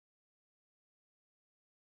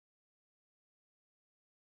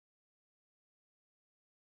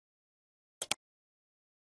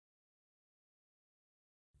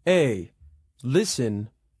A. Listen,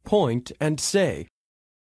 point, and say.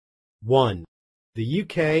 1. The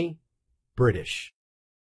UK, British.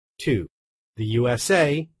 2. The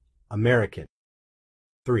USA, American.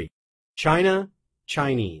 3. China,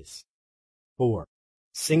 Chinese. 4.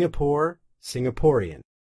 Singapore, Singaporean.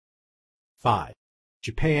 5.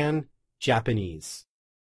 Japan, Japanese.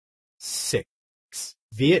 6.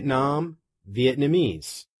 Vietnam,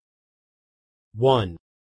 Vietnamese. 1.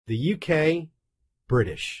 The UK,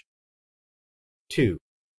 British. 2.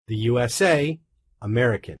 The USA,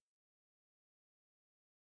 American.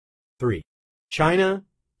 3. China,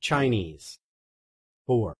 Chinese.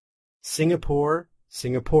 4. Singapore,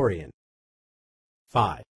 Singaporean.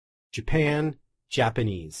 5. Japan,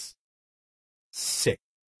 Japanese. 6.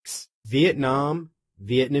 Vietnam,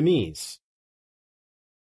 Vietnamese.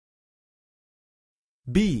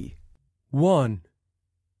 B. 1.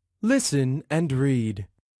 Listen and read.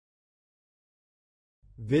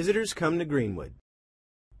 Visitors come to Greenwood.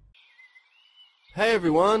 Hey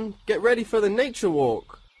everyone, get ready for the nature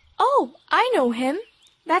walk. Oh, I know him.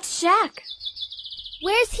 That's Jack.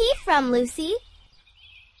 Where's he from, Lucy?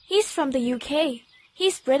 He's from the UK.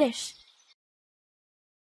 He's British.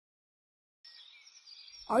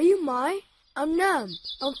 Are you Mai? I'm Nam.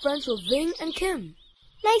 I'm friends with Ving and Kim.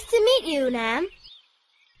 Nice to meet you, Nam.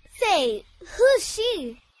 Say, who's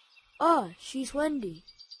she? She's Wendy.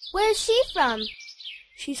 Where's she from?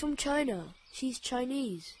 She's from China. She's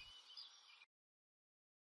Chinese.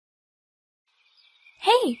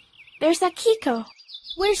 Hey, there's Akiko.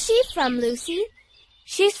 Where's she from, Lucy?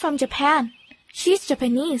 She's from Japan. She's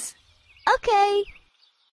Japanese. Okay.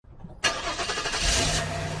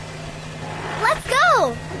 Let's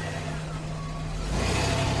go!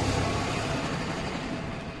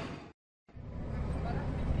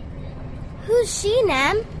 Who's she,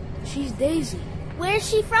 Nam? She's Daisy. Where's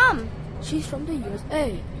she from? She's from the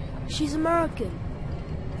USA. She's American.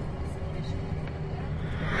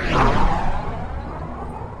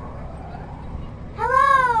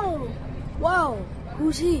 Hello! Wow,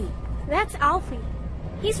 who's he? That's Alfie.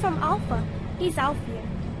 He's from Alpha. He's Alfian.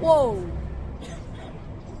 Whoa!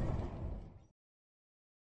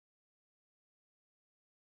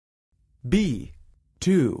 B.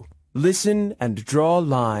 2. Listen and draw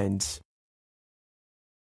lines.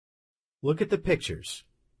 Look at the pictures.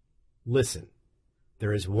 Listen.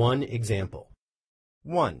 There is one example.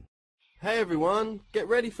 1. Hey everyone, get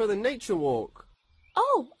ready for the nature walk.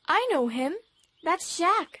 Oh, I know him. That's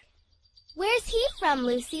Jack. Where's he from,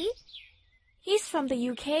 Lucy? He's from the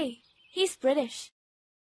UK. He's British.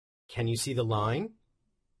 Can you see the line?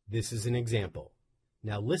 This is an example.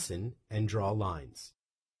 Now listen and draw lines.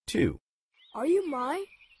 2. Are you Mai?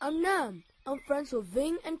 I'm Nam. I'm friends with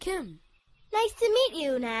Ving and Kim. Nice to meet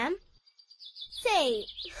you, Nam. Say,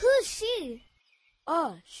 who's she?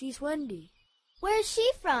 She's Wendy. Where's she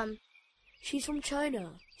from? She's from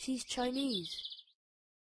China. She's Chinese.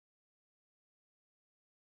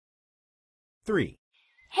 3.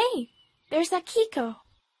 Hey, there's Akiko.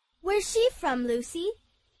 Where's she from, Lucy?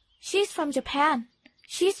 She's from Japan.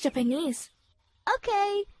 She's Japanese.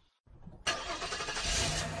 Okay.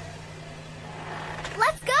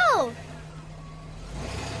 Let's go!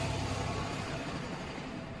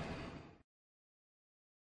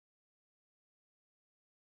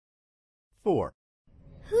 Four.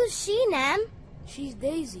 Who's she, Nam? She's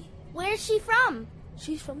Daisy. Where's she from?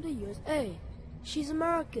 She's from the USA. She's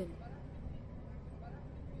American.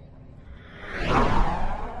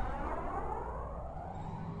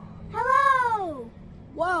 Hello!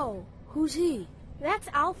 Wow, who's he? That's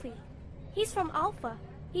Alfie. He's from Alpha.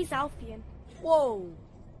 He's Alfian. Whoa!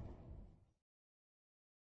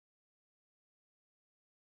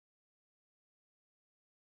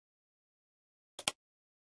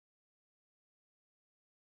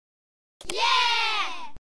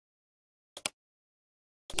 Yeah!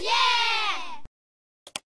 Yeah!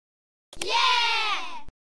 Yeah!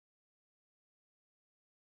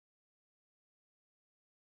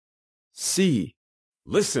 C.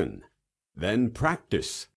 Listen, then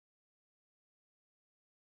practice.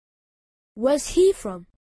 Where's he from?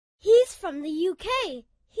 He's from the UK.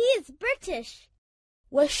 He is British.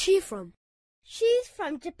 Where's she from? She's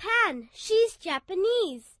from Japan. She's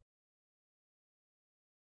Japanese.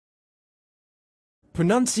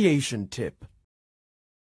 Pronunciation tip.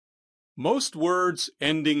 Most words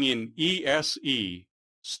ending in ese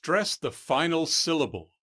stress the final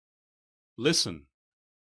syllable. Listen.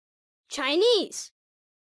 Chinese.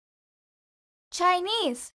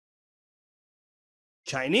 Chinese.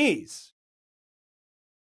 Chinese.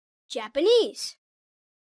 Japanese.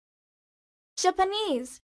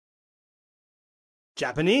 Japanese.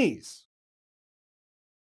 Japanese.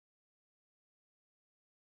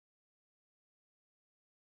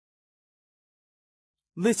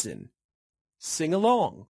 Listen. Sing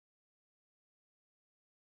along.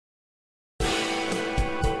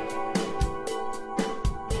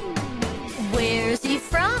 Where's he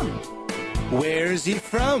from? Where's he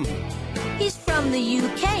from? He's from the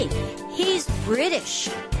UK. He's British.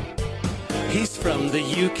 He's from the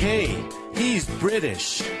UK. He's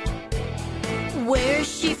British.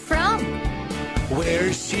 Where's she from?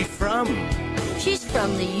 Where's she from? She's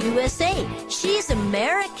from the USA. She's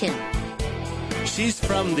American. She's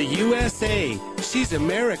from the USA. She's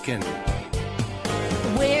American.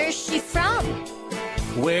 Where's she from?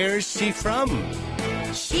 Where's she from?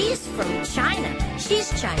 She's from China.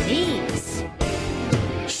 She's Chinese.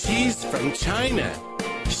 She's from China.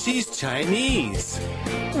 She's Chinese.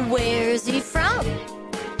 Where's he from?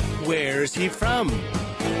 Where's he from?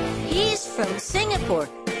 He's from Singapore.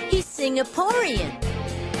 He's Singaporean.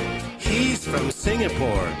 He's from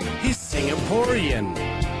Singapore. He's Singaporean.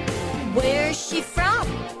 Where's she from?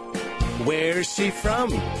 Where's she from?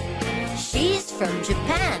 She's from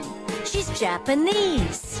Japan. She's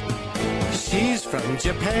Japanese. She's from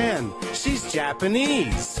Japan. She's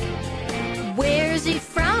Japanese. Where's he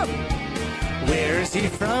from? Where's he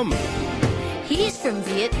from? He's from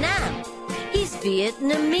Vietnam. He's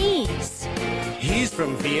Vietnamese. He's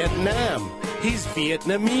from Vietnam. He's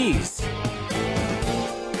Vietnamese.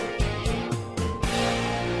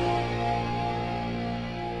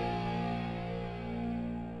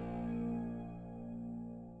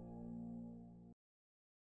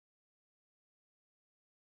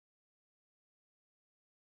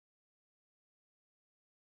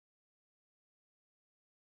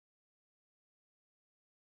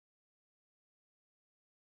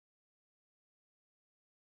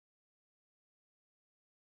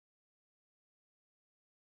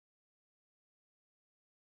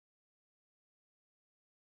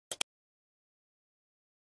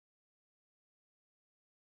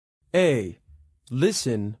 A.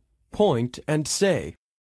 Listen, point, and say.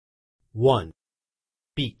 1.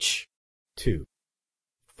 Beach. 2.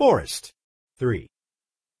 Forest. 3.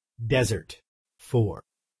 Desert. 4.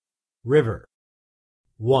 River.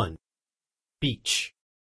 1. Beach.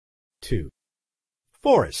 2.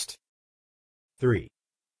 Forest. 3.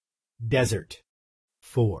 Desert.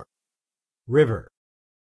 4. River.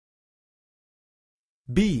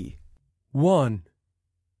 B. 1.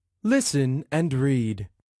 Listen and read.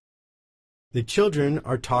 The children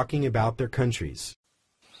are talking about their countries.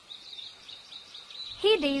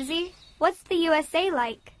 Hey, Daisy. What's the USA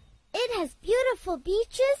like? It has beautiful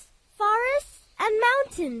beaches, forests, and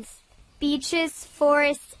mountains. Beaches,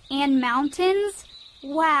 forests, and mountains?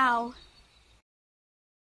 Wow.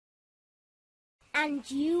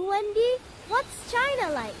 And you, Wendy? What's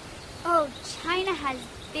China like? Oh, China has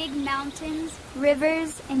big mountains,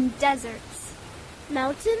 rivers, and deserts.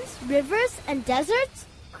 Mountains, rivers, and deserts?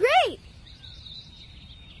 Great!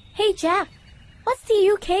 Hey, Jack. What's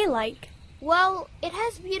the UK like? Well, it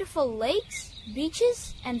has beautiful lakes,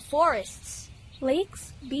 beaches, and forests.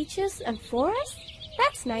 Lakes, beaches, and forests?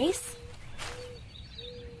 That's nice.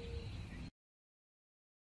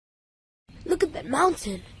 Look at that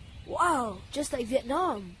mountain. Wow, just like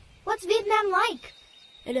Vietnam. What's Vietnam like?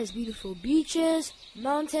 It has beautiful beaches,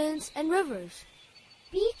 mountains, and rivers.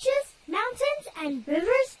 Beaches, mountains, and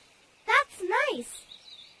rivers? That's nice.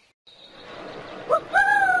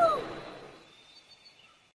 Woohoo!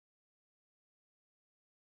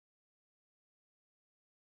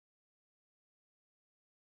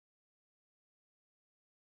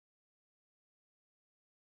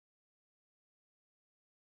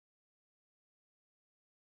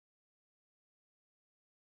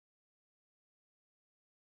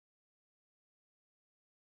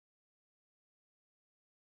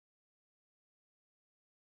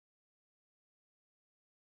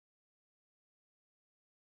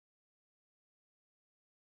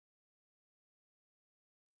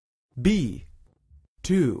 B.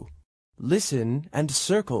 2. Listen and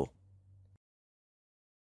circle.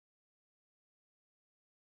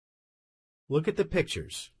 Look at the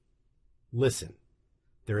pictures. Listen.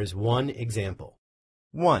 There is one example.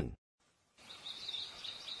 1.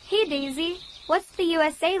 Hey, Daisy. What's the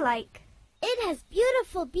USA like? It has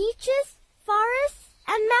beautiful beaches, forests,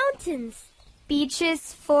 and mountains.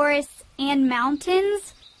 Beaches, forests, and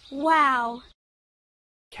mountains? Wow.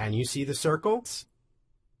 Can you see the circles?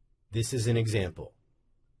 This is an example.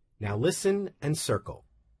 Now listen and circle.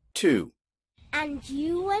 2. And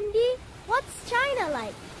you, Wendy? What's China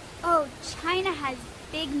like? Oh, China has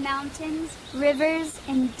big mountains, rivers,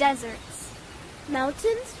 and deserts.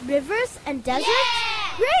 Mountains, rivers, and deserts?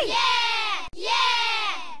 Yeah! Great! Yeah!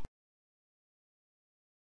 Yeah!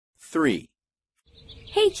 3.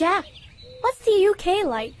 Hey, Jack. What's the UK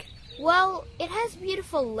like? Well, it has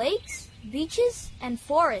beautiful lakes, beaches, and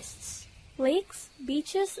forests. Lakes,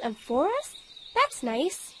 beaches, and forests? That's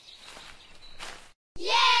nice.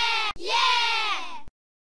 Yeah! Yeah!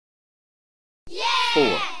 Yeah!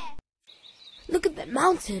 4. Look at that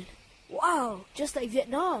mountain. Wow, just like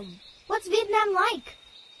Vietnam. What's Vietnam like?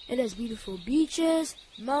 It has beautiful beaches,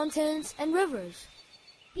 mountains, and rivers.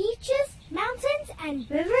 Beaches, mountains, and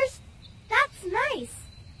rivers? That's nice.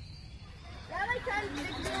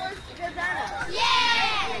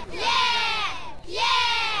 Yeah! Yeah!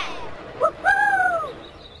 Yeah! Woohoo!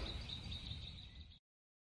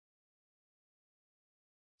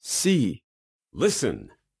 C.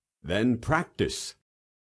 Listen, then practice.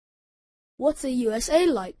 What's the USA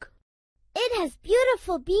like? It has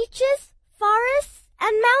beautiful beaches, forests,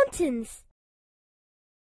 and mountains.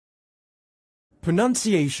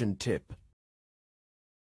 Pronunciation tip.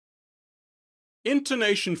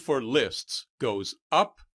 Intonation for lists goes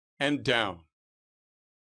up and down.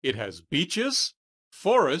 It has beaches,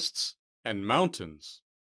 forests, and mountains.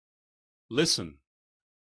 Listen.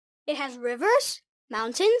 It has rivers,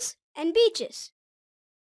 mountains, and beaches.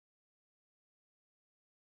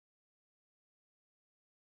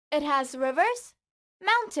 It has rivers,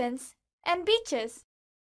 mountains, and beaches.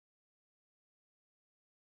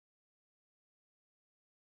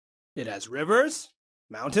 It has rivers,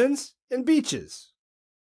 mountains, and beaches.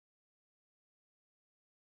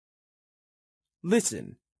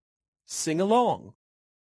 Listen. Sing along.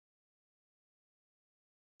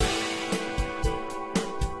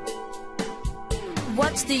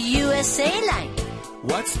 What's the USA like?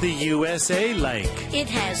 What's the USA like? It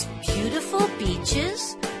has beautiful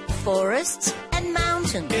beaches, forests, and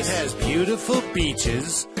mountains. It has beautiful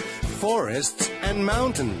beaches, forests, and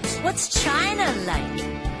mountains. What's China like?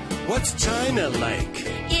 What's China like?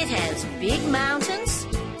 It has big mountains,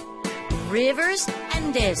 rivers,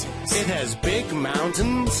 and deserts. It has big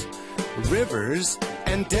mountains, rivers,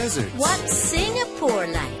 and deserts. What's Singapore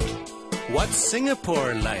like? What's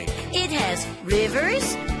Singapore like? It has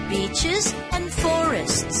rivers, beaches, and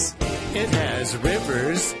forests. It has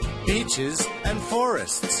rivers, beaches, and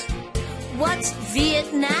forests. What's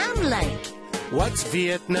Vietnam like? What's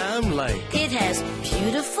Vietnam like? It has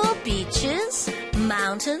beautiful beaches,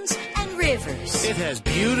 mountains, and rivers. It has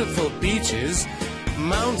beautiful beaches,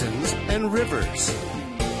 mountains, and rivers.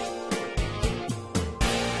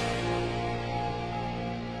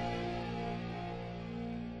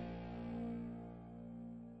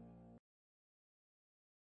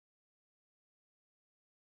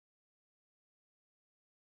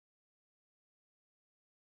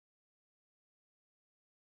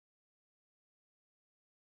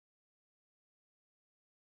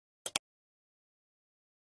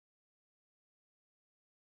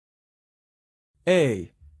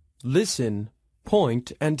 A. Listen,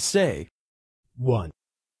 point, and say. 1.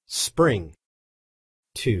 Spring.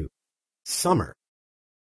 2. Summer.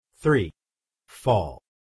 3. Fall.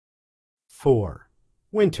 4.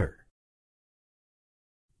 Winter.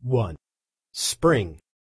 1. Spring.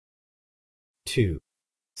 2.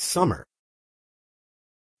 Summer.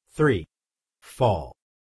 3. Fall.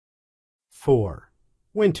 4.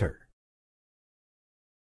 Winter.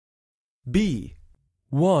 B.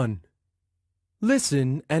 1.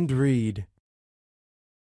 Listen and read.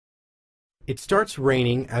 It starts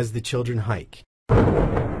raining as the children hike.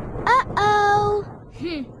 Uh-oh.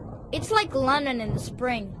 It's like London in the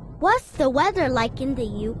spring. What's the weather like in the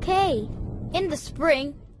UK? In the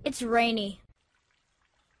spring, it's rainy.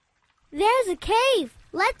 There's a cave.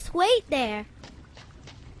 Let's wait there.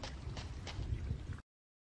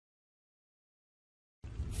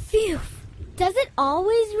 Phew. Does it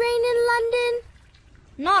always rain in London?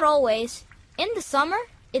 Not always. In the summer,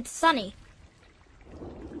 it's sunny.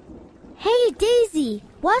 Hey, Daisy,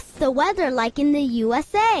 what's the weather like in the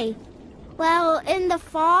USA? Well, in the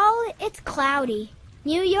fall, it's cloudy.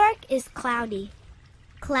 New York is cloudy.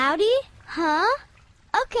 Cloudy? Huh?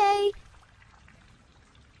 Okay.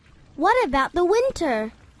 What about the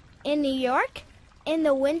winter? In New York, in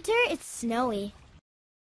the winter, it's snowy.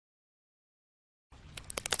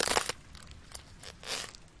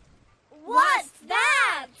 What's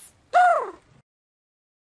that?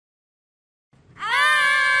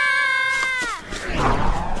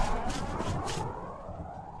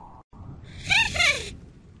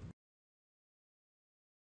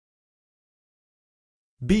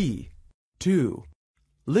 B. 2.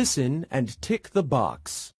 Listen and tick the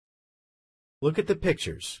box. Look at the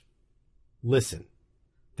pictures. Listen.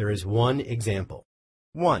 There is one example.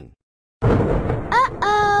 1.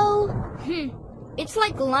 Uh-oh. It's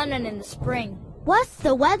like London in the spring. What's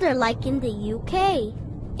the weather like in the UK?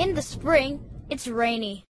 In the spring, it's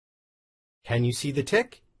rainy. Can you see the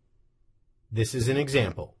tick? This is an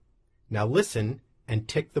example. Now listen and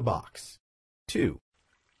tick the box. 2.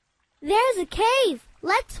 There's a cave.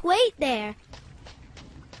 Let's wait there.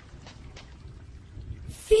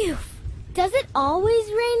 Phew. Does it always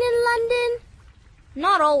rain in London?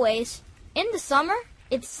 Not always. In the summer,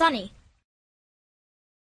 it's sunny.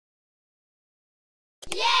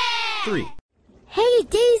 3. Hey,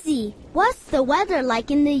 Daisy, what's the weather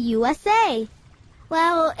like in the USA?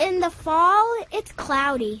 Well, in the fall, it's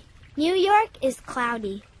cloudy. New York is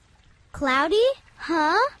cloudy. Cloudy?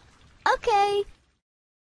 Huh? Okay.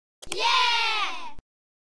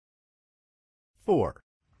 4.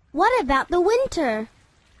 What about the winter?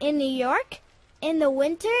 In New York, in the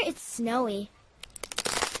winter, it's snowy.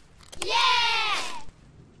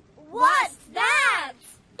 What's that?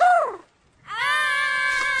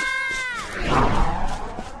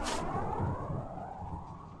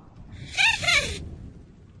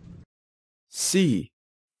 C.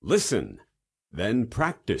 Listen, then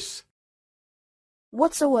practice.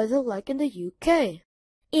 What's the weather like in the UK?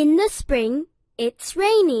 In the spring, it's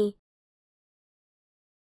rainy.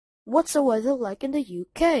 What's the weather like in the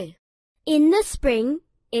UK? In the spring,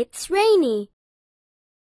 it's rainy.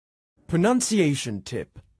 Pronunciation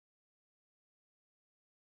tip.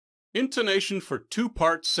 Intonation for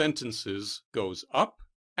two-part sentences goes up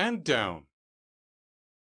and down.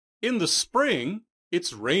 In the spring,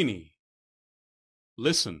 it's rainy.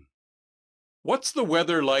 Listen. What's the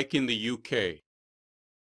weather like in the UK?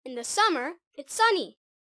 In the summer, it's sunny.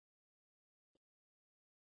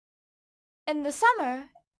 In the summer,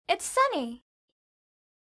 it's sunny.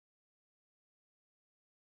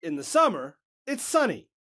 In the summer, it's sunny.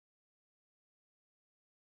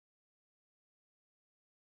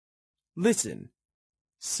 Listen.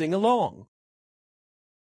 Sing along.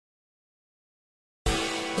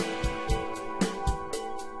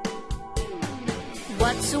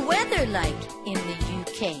 What's the weather like in the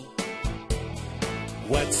UK?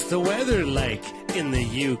 What's the weather like in the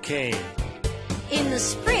UK? In the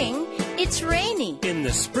spring, it's rainy. In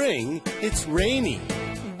the spring, it's rainy.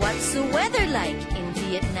 What's the weather like in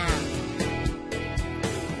Vietnam?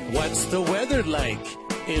 What's the weather like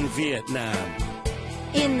in Vietnam?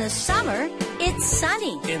 In the summer, it's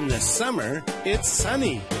sunny. In the summer, it's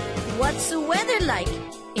sunny. What's the weather like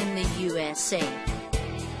in the USA?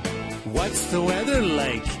 What's the weather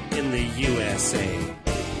like in the USA?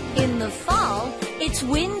 In the fall, it's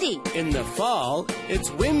windy. In the fall,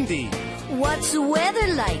 it's windy. What's the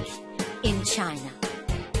weather like in China?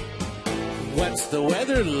 What's the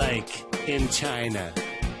weather like in China?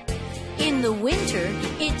 In the winter,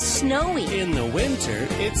 it's snowy. In the winter,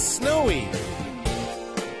 it's snowy.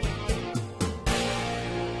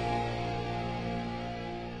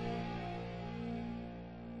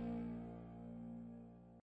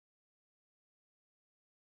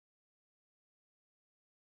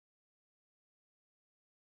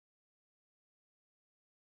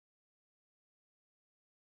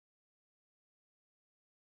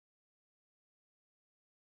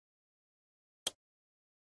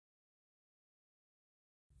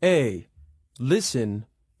 A. Listen,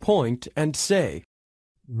 point, and say.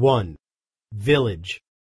 1. Village.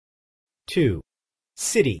 2.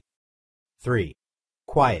 City. 3.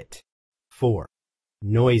 Quiet. 4.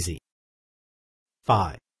 Noisy.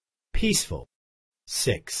 5. Peaceful.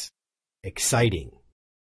 6. Exciting.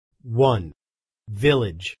 1.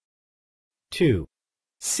 Village. 2.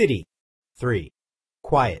 City. 3.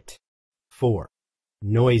 Quiet. 4.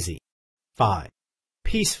 Noisy. 5.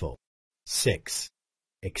 Peaceful. 6.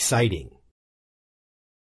 Exciting.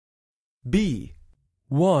 B.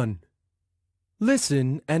 1.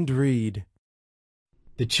 Listen and read.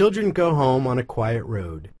 The children go home on a quiet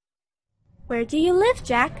road. Where do you live,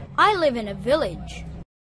 Jack? I live in a village.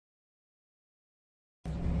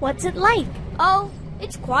 What's it like? Oh,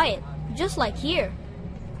 it's quiet, just like here.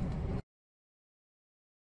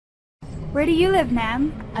 Where do you live,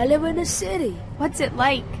 ma'am? I live in a city. What's it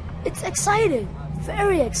like? It's exciting.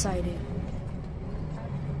 Very exciting.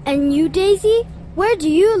 And you, Daisy? Where do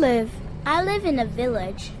you live? I live in a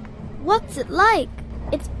village. What's it like?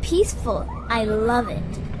 It's peaceful. I love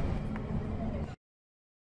it.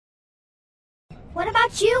 What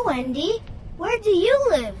about you, Wendy? Where do you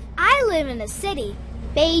live? I live in a city.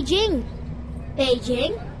 Beijing.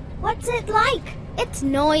 Beijing? What's it like? It's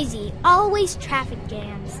noisy. Always traffic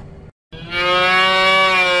jams.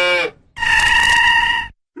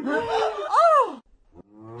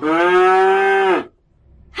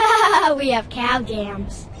 We have cow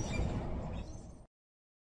jams.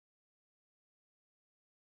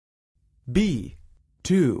 B.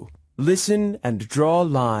 2. Listen and draw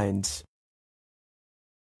lines.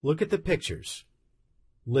 Look at the pictures.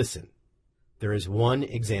 Listen. There is one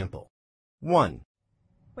example. 1.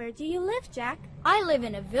 Where do you live, Jack? I live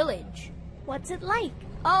in a village. What's it like?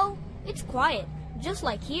 Oh, it's quiet, just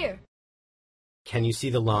like here. Can you see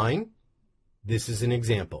the line? This is an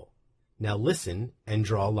example. Now listen and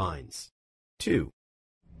draw lines. 2.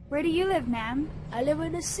 Where do you live, ma'am? I live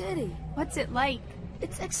in a city. What's it like?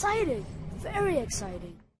 It's exciting. Very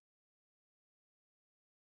exciting.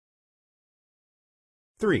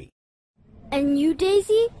 3. And you,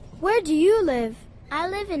 Daisy? Where do you live? I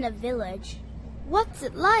live in a village. What's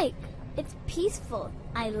it like? It's peaceful.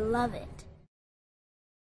 I love it.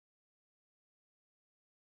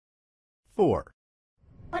 4.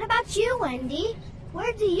 What about you, Wendy?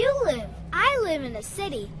 Where do you live? I live in a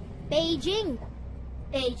city. Beijing.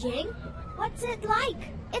 Beijing? What's it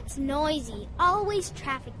like? It's noisy. Always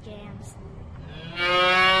traffic jams.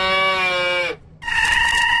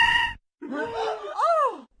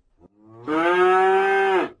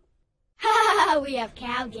 We have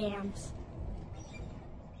cow jams.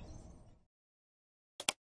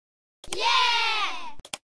 Yeah!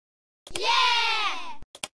 Yeah!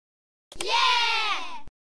 Yeah!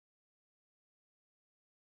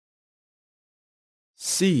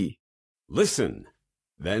 C. Listen,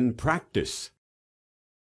 then practice.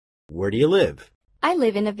 Where do you live? I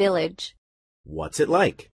live in a village. What's it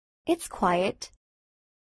like? It's quiet.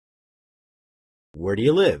 Where do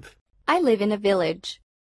you live? I live in a village.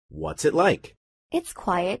 What's it like? It's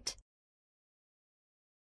quiet.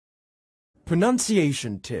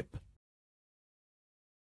 Pronunciation tip.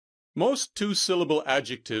 Most two-syllable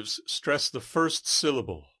adjectives stress the first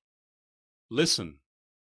syllable. Listen.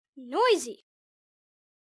 Noisy.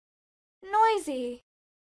 Noisy.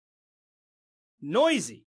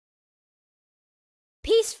 Noisy.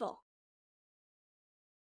 Peaceful.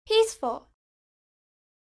 Peaceful.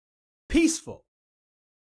 Peaceful.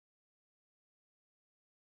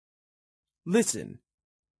 Listen.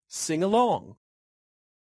 Sing along.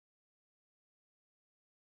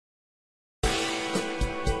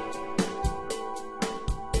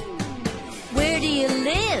 Where do you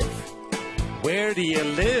live? Where do you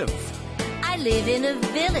live? I live in a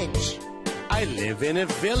village. I live in a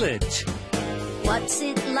village. What's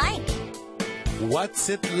it like? What's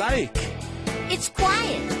it like? It's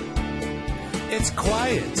quiet. It's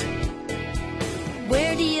quiet.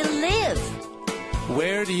 Where do you live?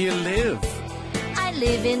 Where do you live? I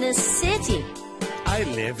live in a city. I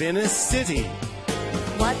live in a city.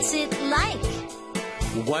 What's it like?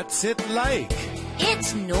 What's it like?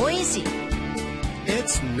 It's noisy.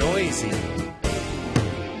 It's noisy.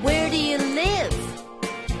 Where do you live?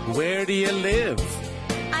 Where do you live?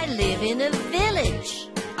 I live in a village.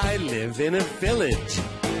 I live in a village.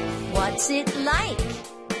 What's it like?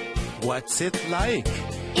 What's it like?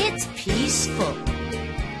 It's peaceful.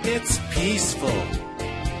 It's peaceful.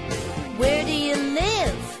 Where do you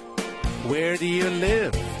live? Where do you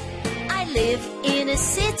live? I live in a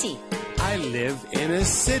city. I live in a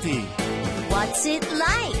city. What's it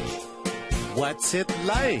like? What's it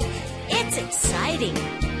like? It's exciting.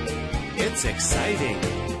 It's exciting.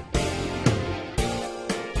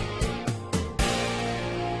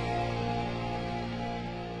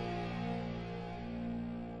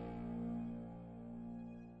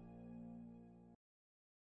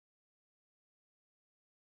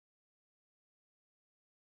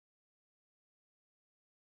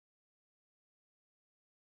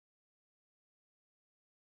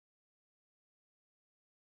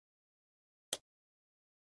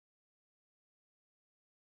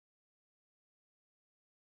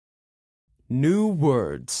 New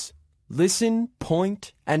words. Listen,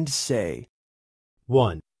 point, and say.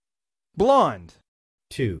 1, Blonde.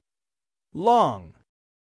 2, Long.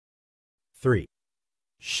 3,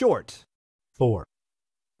 Short. 4,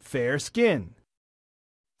 Fair skin.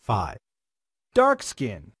 5, Dark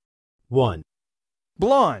skin. 1,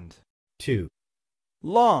 Blonde. 2,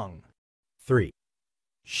 Long. 3,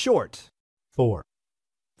 Short. 4,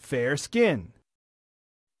 Fair skin.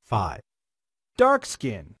 5. Dark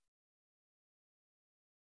skin.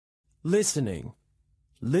 Listening.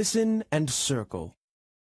 Listen and circle.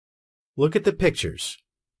 Look at the pictures.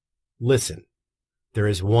 Listen. There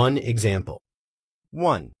is one example.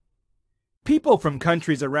 1, People from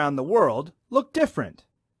countries around the world look different.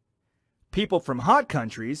 People from hot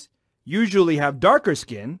countries usually have darker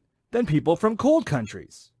skin than people from cold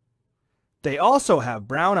countries. They also have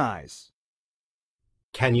brown eyes.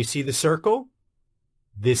 Can you see the circle?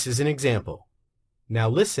 This is an example. Now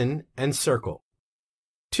listen and circle.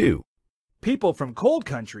 2, People from cold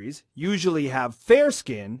countries usually have fair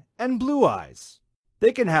skin and blue eyes.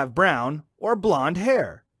 They can have brown or blonde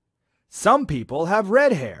hair. Some people have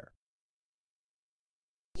red hair.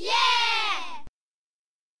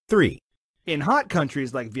 3. In hot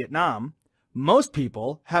countries like Vietnam, most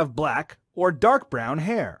people have black or dark brown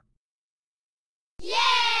hair.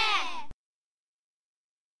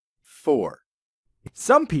 4.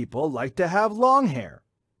 Some people like to have long hair.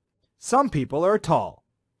 Some people are tall.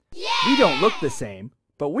 We don't look the same,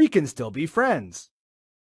 but we can still be friends.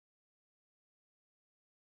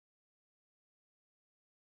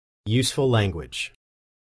 Useful language.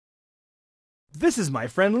 This is my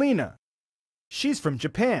friend Lena. She's from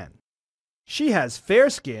Japan. She has fair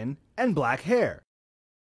skin and black hair.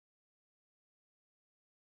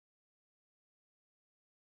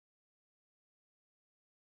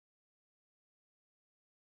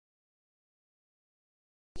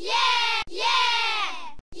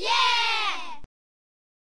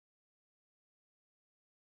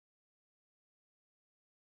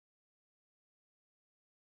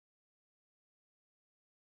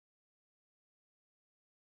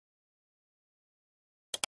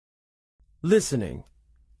 Listening.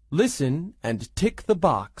 Listen and tick the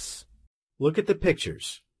box. Look at the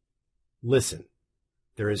pictures. Listen.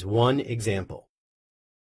 There is one example.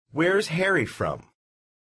 Where's Harry from?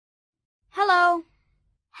 Hello.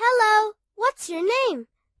 Hello. What's your name?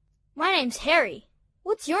 My name's Harry.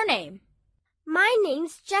 What's your name? My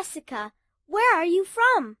name's Jessica. Where are you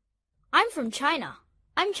from? I'm from China.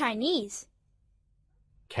 I'm Chinese.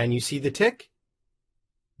 Can you see the tick?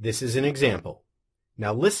 This is an example.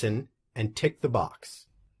 Now listen and tick the box.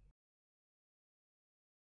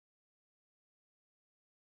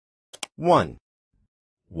 1.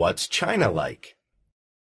 What's China like?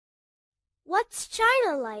 What's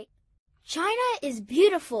China like? China is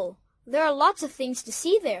beautiful. There are lots of things to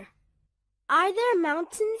see there. Are there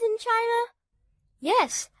mountains in China?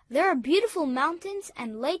 Yes, there are beautiful mountains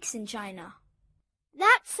and lakes in China.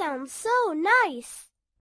 That sounds so nice.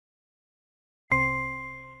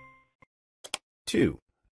 2.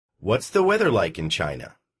 What's the weather like in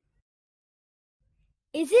China?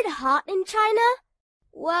 Is it hot in China?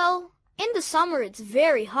 Well, in the summer it's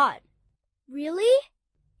very hot. Really?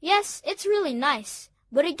 Yes, it's really nice,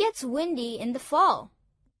 but it gets windy in the fall.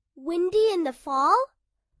 Windy in the fall?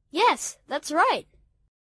 Yes, that's right.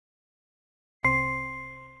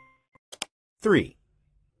 3.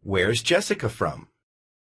 Where's Jessica from?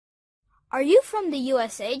 Are you from the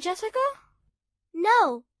USA, Jessica?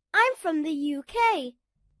 No, I'm from the UK.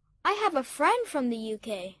 I have a friend from the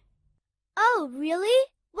UK. Oh,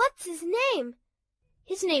 really? What's his name?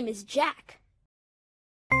 His name is Jack.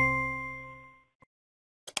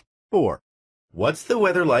 4. What's the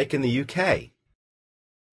weather like in the UK?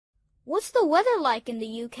 What's the weather like in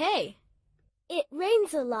the UK? It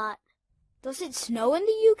rains a lot. Does it snow in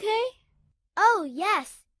the UK? Oh,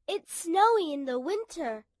 yes. It's snowy in the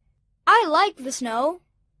winter. I like the snow.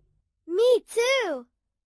 Me too.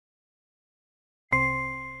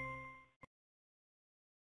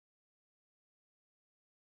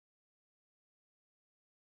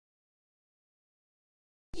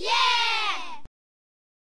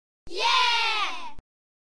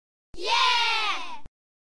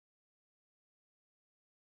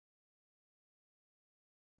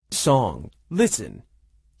 Song. Listen.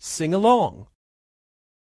 Sing along.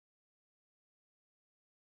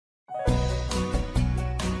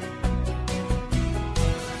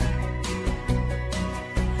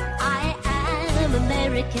 I am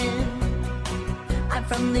American. I'm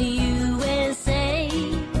from the USA.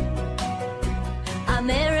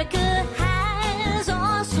 America has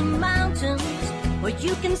awesome mountains where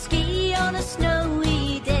you can ski on a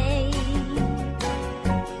snowy day.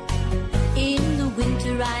 In the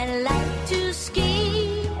winter I like to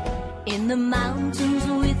ski in the mountains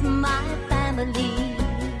with my family.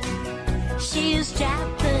 She is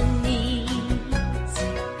Japanese.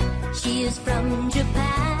 She is from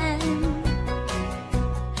Japan.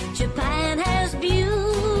 Japan has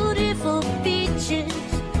beautiful beaches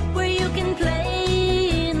where you can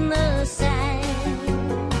play in the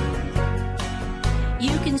sand.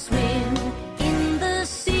 You can swim in the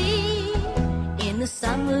sea in the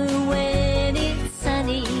summer when it's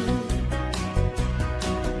sunny.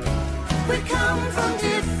 We come from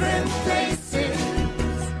different places.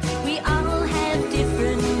 We all have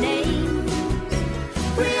different names.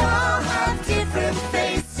 We all have different faces.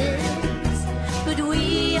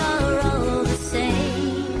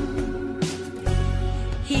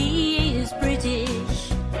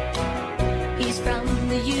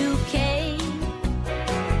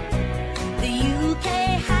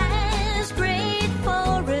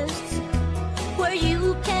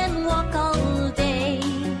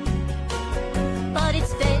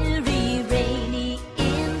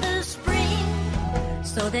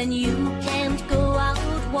 then you can't go out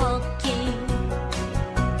walking.